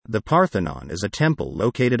The Parthenon is a temple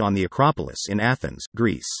located on the Acropolis in Athens,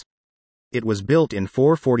 Greece. It was built in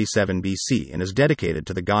 447 BC and is dedicated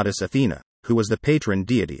to the goddess Athena, who was the patron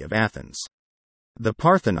deity of Athens. The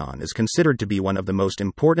Parthenon is considered to be one of the most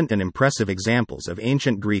important and impressive examples of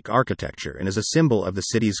ancient Greek architecture and is a symbol of the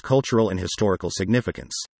city's cultural and historical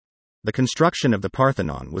significance. The construction of the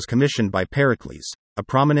Parthenon was commissioned by Pericles, a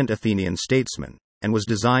prominent Athenian statesman, and was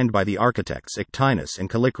designed by the architects Echinus and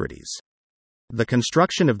Callicrates. The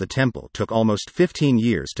construction of the temple took almost 15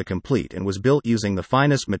 years to complete and was built using the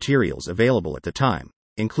finest materials available at the time,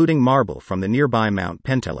 including marble from the nearby Mount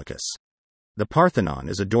Pentelicus. The Parthenon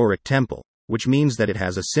is a Doric temple, which means that it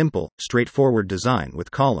has a simple, straightforward design with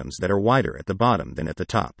columns that are wider at the bottom than at the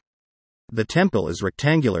top. The temple is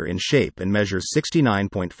rectangular in shape and measures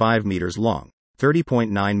 69.5 meters long,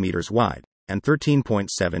 30.9 meters wide, and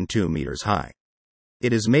 13.72 meters high.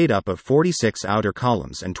 It is made up of 46 outer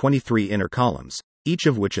columns and 23 inner columns, each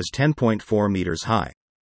of which is 10.4 meters high.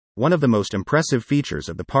 One of the most impressive features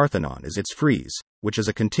of the Parthenon is its frieze, which is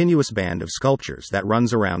a continuous band of sculptures that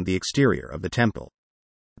runs around the exterior of the temple.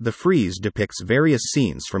 The frieze depicts various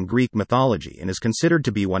scenes from Greek mythology and is considered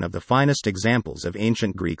to be one of the finest examples of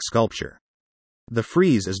ancient Greek sculpture. The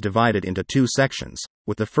frieze is divided into two sections,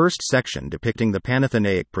 with the first section depicting the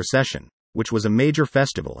Panathenaic procession, which was a major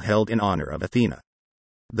festival held in honor of Athena.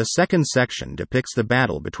 The second section depicts the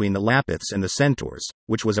battle between the Lapiths and the Centaurs,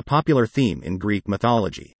 which was a popular theme in Greek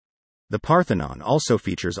mythology. The Parthenon also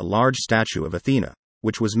features a large statue of Athena,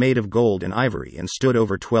 which was made of gold and ivory and stood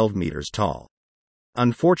over 12 meters tall.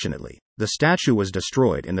 Unfortunately, the statue was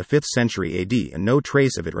destroyed in the 5th century AD and no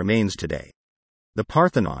trace of it remains today. The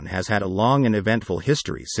Parthenon has had a long and eventful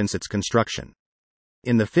history since its construction.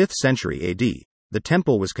 In the 5th century AD, the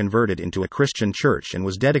temple was converted into a Christian church and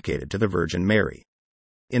was dedicated to the Virgin Mary.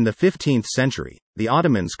 In the 15th century, the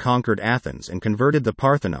Ottomans conquered Athens and converted the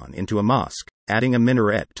Parthenon into a mosque, adding a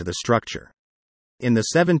minaret to the structure. In the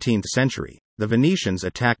 17th century, the Venetians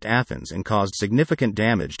attacked Athens and caused significant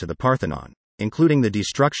damage to the Parthenon, including the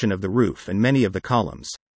destruction of the roof and many of the columns.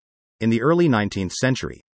 In the early 19th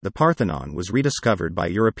century, the Parthenon was rediscovered by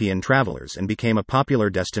European travelers and became a popular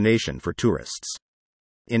destination for tourists.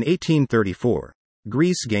 In 1834,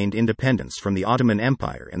 Greece gained independence from the Ottoman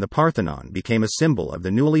Empire and the Parthenon became a symbol of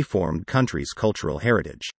the newly formed country's cultural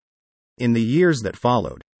heritage. In the years that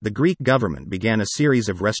followed, the Greek government began a series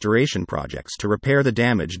of restoration projects to repair the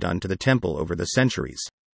damage done to the temple over the centuries.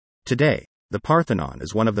 Today, the Parthenon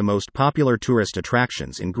is one of the most popular tourist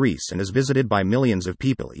attractions in Greece and is visited by millions of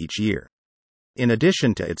people each year. In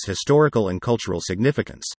addition to its historical and cultural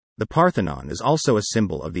significance, the Parthenon is also a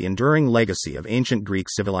symbol of the enduring legacy of ancient Greek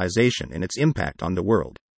civilization and its impact on the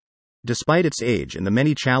world. Despite its age and the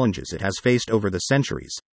many challenges it has faced over the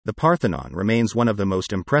centuries, the Parthenon remains one of the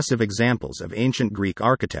most impressive examples of ancient Greek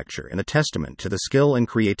architecture and a testament to the skill and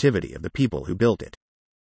creativity of the people who built it.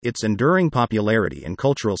 Its enduring popularity and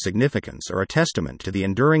cultural significance are a testament to the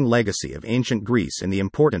enduring legacy of ancient Greece and the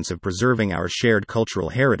importance of preserving our shared cultural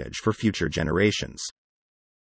heritage for future generations.